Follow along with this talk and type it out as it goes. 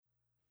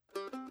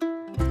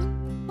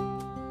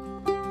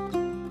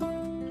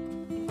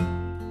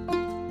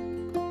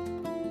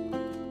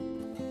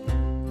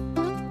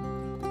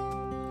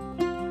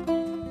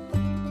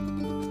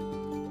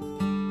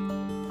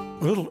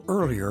little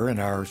earlier in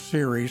our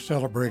series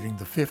celebrating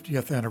the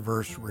 50th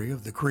anniversary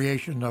of the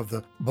creation of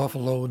the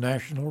Buffalo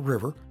National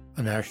River,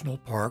 a national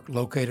park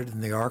located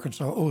in the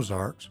Arkansas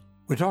Ozarks,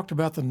 we talked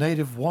about the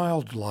native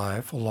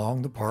wildlife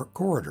along the park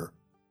corridor.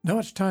 Now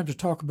it's time to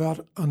talk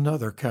about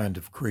another kind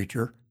of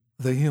creature,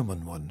 the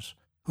human ones,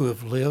 who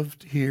have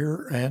lived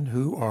here and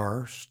who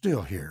are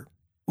still here.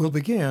 We'll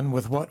begin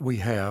with what we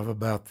have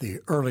about the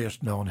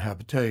earliest known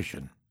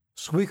habitation.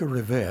 Suika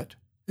Rivette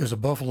is a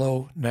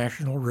Buffalo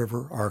National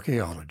River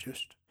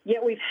archaeologist. Yeah,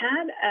 we've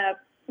had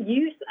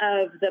use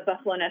of the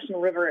Buffalo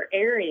National River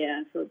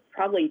area for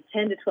probably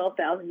 10 to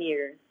 12,000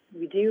 years.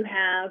 We do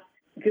have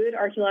good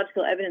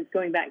archaeological evidence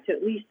going back to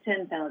at least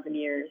 10,000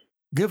 years.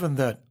 Given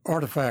that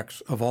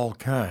artifacts of all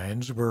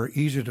kinds were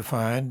easy to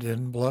find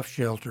in bluff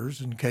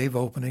shelters and cave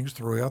openings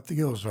throughout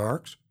the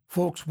Ozarks,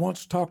 folks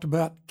once talked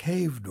about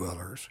cave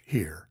dwellers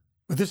here.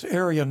 But this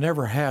area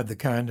never had the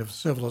kind of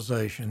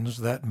civilizations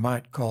that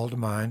might call to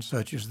mind,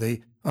 such as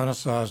the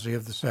Anasazi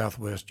of the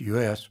southwest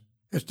U.S.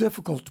 It's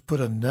difficult to put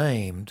a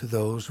name to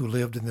those who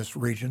lived in this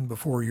region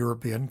before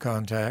European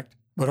contact,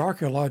 but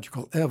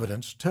archaeological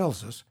evidence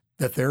tells us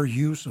that their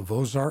use of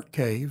Ozark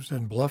caves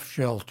and bluff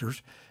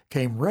shelters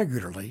came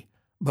regularly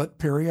but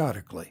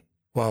periodically,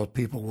 while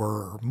people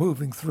were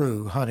moving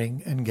through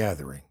hunting and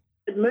gathering.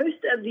 Most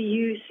of the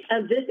use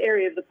of this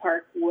area of the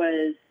park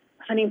was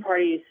hunting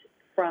parties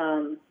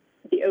from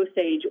the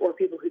Osage or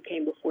people who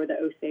came before the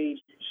Osage.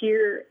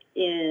 Here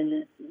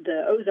in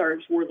the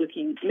Ozarks, we're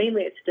looking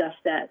mainly at stuff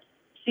that's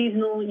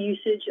seasonal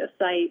usage of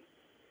sites,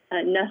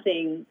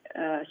 nothing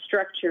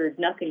structured,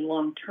 nothing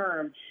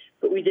long-term,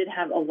 but we did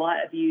have a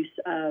lot of use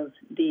of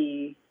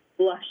the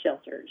bluff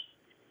shelters,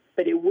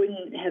 but it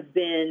wouldn't have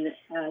been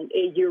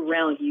a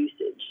year-round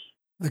usage.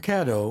 The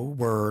Caddo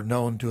were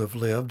known to have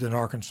lived in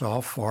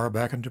Arkansas far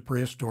back into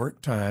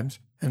prehistoric times,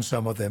 and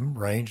some of them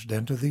ranged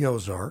into the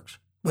Ozarks.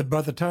 But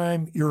by the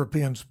time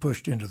Europeans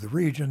pushed into the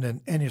region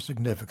in any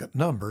significant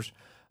numbers,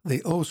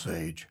 the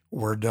Osage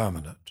were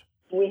dominant.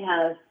 We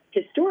have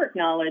historic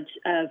knowledge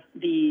of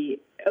the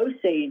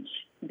Osage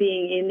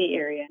being in the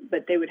area,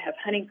 but they would have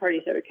hunting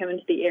parties that would come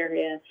into the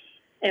area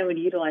and would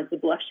utilize the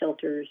bluff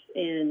shelters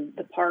in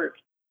the park.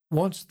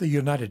 Once the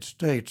United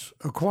States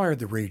acquired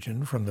the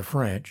region from the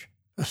French,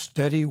 a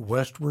steady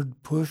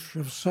westward push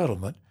of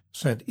settlement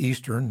sent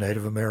eastern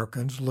Native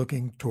Americans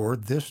looking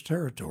toward this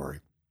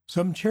territory.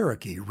 Some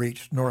Cherokee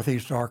reached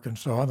northeast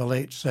Arkansas in the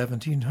late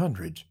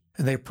 1700s,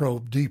 and they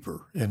probed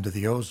deeper into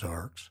the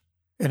Ozarks.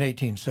 In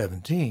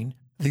 1817,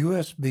 the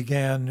U.S.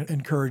 began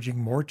encouraging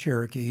more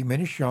Cherokee,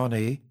 many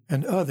Shawnee,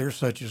 and others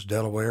such as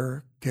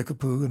Delaware,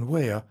 Kickapoo, and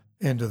Wea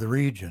into the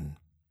region.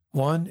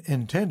 One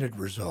intended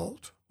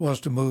result was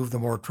to move the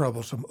more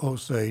troublesome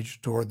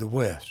Osage toward the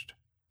west.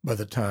 By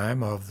the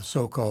time of the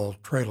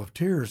so-called Trail of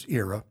Tears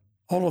era,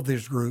 all of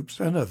these groups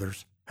and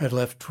others had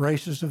left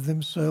traces of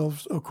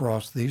themselves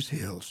across these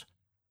hills.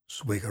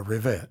 Suika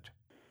Rivette.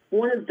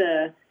 One of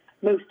the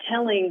most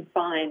telling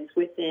finds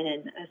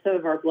within some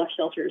of our bluff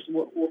shelters,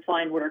 we'll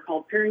find what are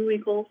called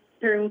periwinkle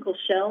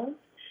shells,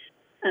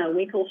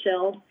 winkle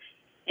shells.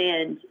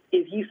 And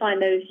if you find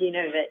those, you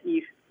know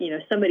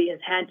that somebody has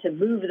had to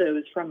move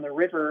those from the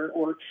river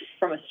or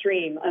from a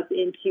stream up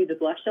into the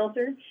bluff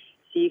shelter.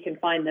 So you can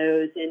find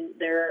those, and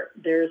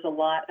there's a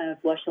lot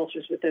of bluff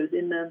shelters with those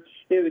in them.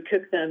 They would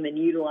cook them and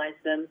utilize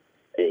them.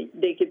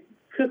 They could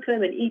cook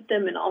them and eat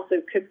them, and also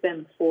cook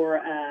them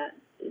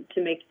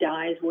to make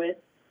dyes with.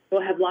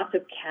 We'll have lots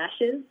of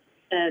caches.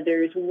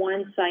 There's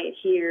one site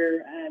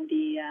here,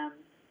 the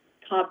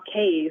Cobb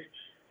Cave,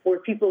 where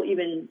people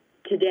even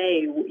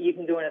today, you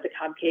can go into the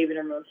Cobb Cave, and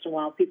every once in a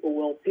while people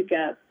will pick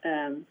up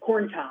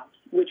corn cobs,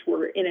 which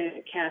were in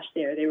a cache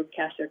there. They were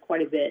cached there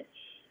quite a bit.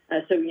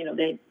 So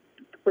they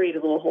create a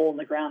little hole in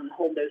the ground and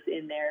hold those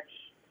in there.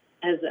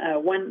 As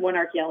one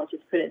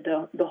archaeologist put it,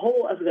 the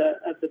whole of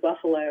the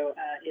buffalo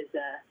is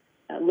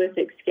a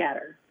lithic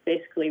scatter.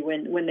 Basically,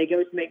 when they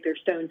go to make their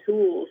stone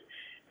tools,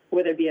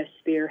 whether it be a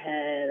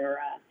spearhead or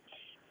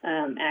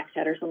a axe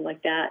head or something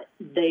like that,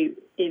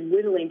 in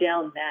whittling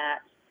down that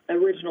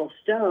original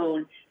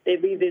stone, they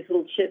leave these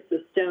little chips of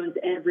stones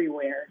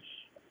everywhere.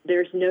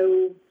 There's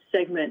no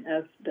segment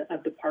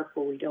of the park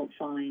where we don't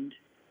find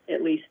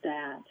at least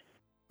that.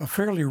 A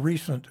fairly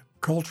recent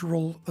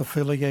cultural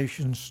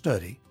affiliation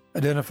study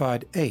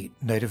identified 8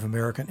 Native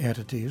American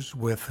entities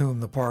with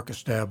whom the park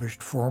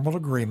established formal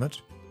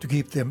agreements to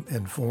keep them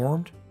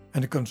informed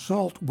and to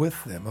consult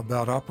with them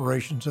about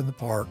operations in the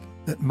park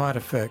that might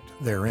affect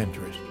their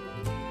interest.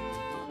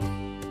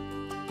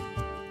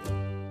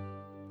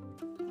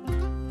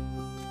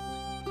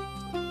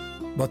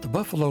 But the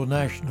Buffalo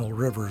National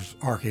River's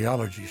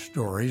archaeology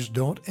stories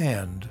don't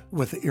end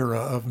with the era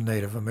of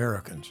Native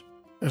Americans.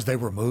 As they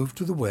were moved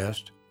to the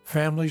west,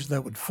 families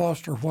that would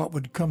foster what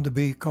would come to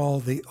be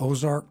called the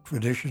Ozark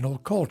traditional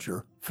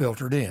culture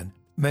filtered in,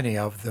 many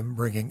of them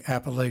bringing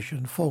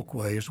Appalachian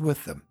folkways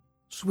with them.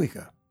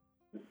 Suika.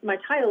 My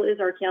title is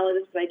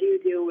archaeologist, but I do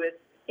deal with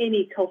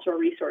any cultural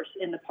resource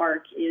in the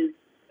park is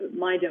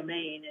my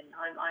domain, and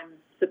I'm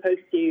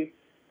supposed to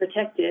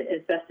protect it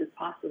as best as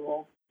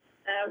possible.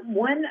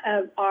 One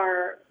of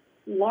our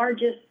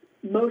largest,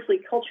 mostly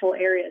cultural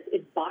areas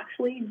is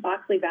Boxley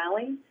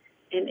Valley,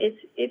 and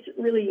it's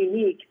really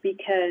unique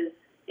because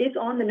it's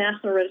on the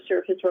National Register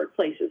of Historic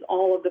Places,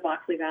 all of the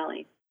Boxley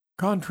Valley.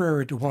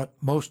 Contrary to what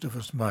most of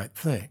us might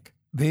think,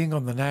 being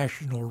on the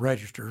National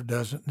Register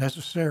doesn't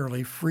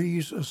necessarily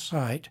freeze a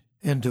site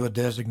into a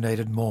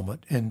designated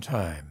moment in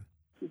time.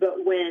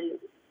 But when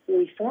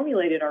we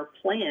formulated our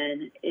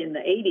plan in the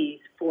 80s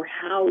for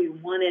how we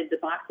wanted the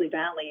Boxley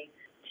Valley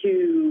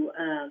to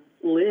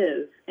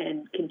live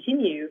and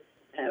continue,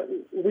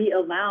 we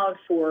allowed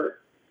for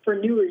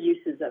newer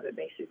uses of it,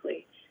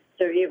 basically.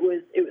 So it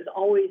was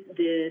always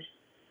this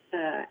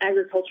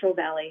agricultural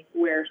valley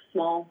where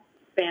small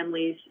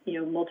families,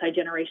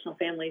 multi-generational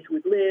families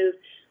would live,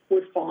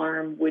 would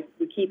farm, would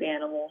keep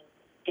animals.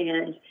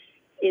 And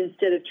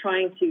instead of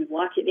trying to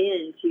lock it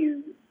in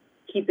to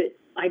keep it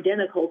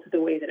identical to the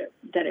way that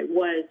it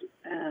was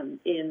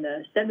in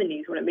the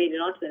 70s when it made it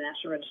onto the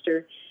National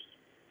Register,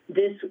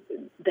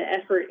 the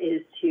effort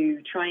is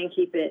to try and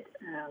keep it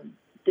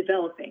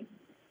developing.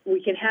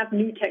 We can have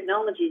new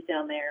technologies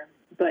down there,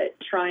 but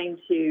trying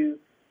to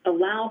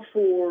allow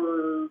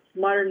for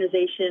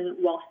modernization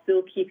while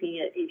still keeping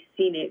it a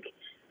scenic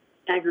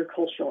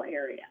agricultural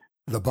area.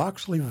 The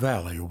Boxley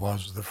Valley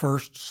was the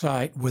first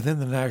site within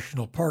the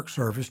National Park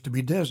Service to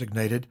be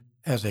designated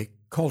as a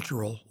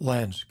cultural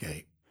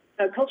landscape.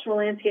 A cultural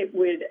landscape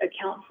would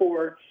account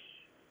for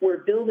where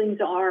buildings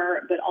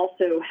are, but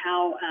also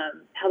how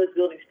those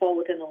buildings fall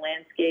within the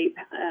landscape,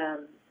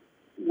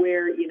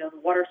 where the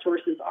water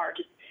sources are,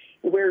 just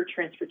where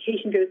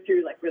transportation goes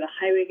through, like where the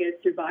highway goes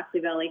through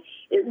Boxley Valley.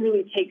 It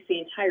really takes the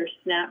entire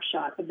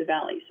snapshot of the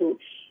valley. So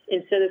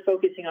instead of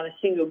focusing on a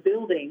single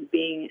building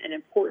being an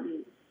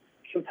important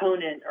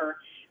component or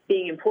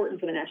being important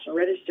for the National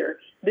Register,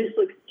 this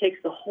takes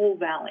the whole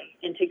valley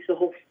and takes the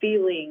whole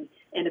feeling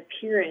and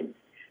appearance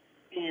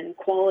and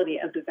quality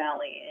of the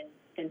valley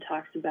and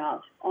talks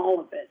about all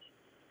of it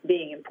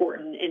being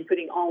important and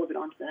putting all of it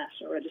onto the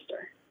National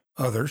Register.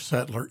 Other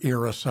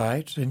settler-era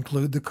sites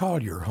include the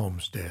Collier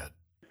Homestead.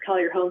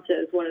 Collier Homestead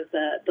is one of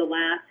the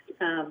last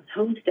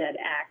Homestead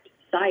Act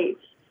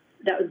sites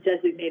that was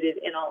designated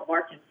in all of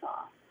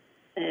Arkansas.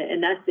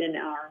 And that's in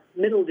our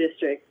middle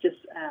district, just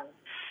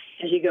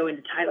as you go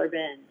into Tyler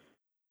Bend.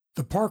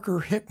 The Parker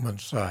Hickman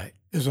site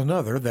is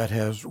another that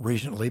has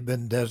recently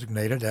been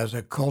designated as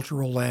a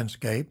cultural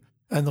landscape,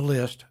 and the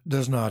list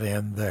does not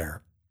end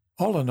there.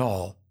 All in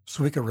all,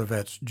 Suika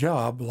Rivette's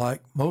job,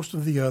 like most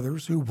of the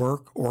others who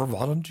work or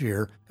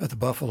volunteer at the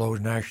Buffalo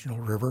National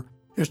River,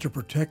 is to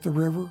protect the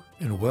river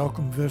and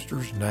welcome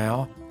visitors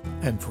now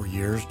and for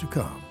years to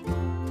come.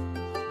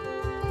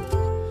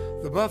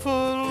 The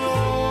Buffalo,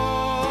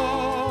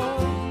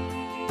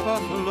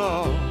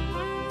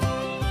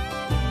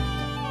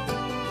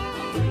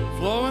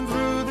 flowing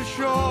through the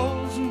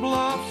shoals and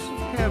bluffs of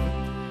heaven,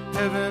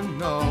 heaven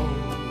knows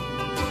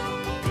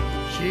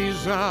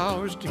she's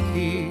ours to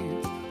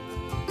keep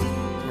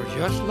or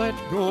just let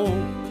go.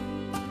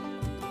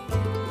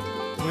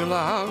 Will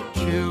our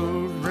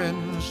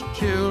children's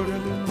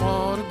children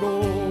want to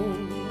go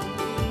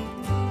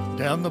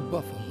down the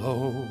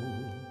Buffalo?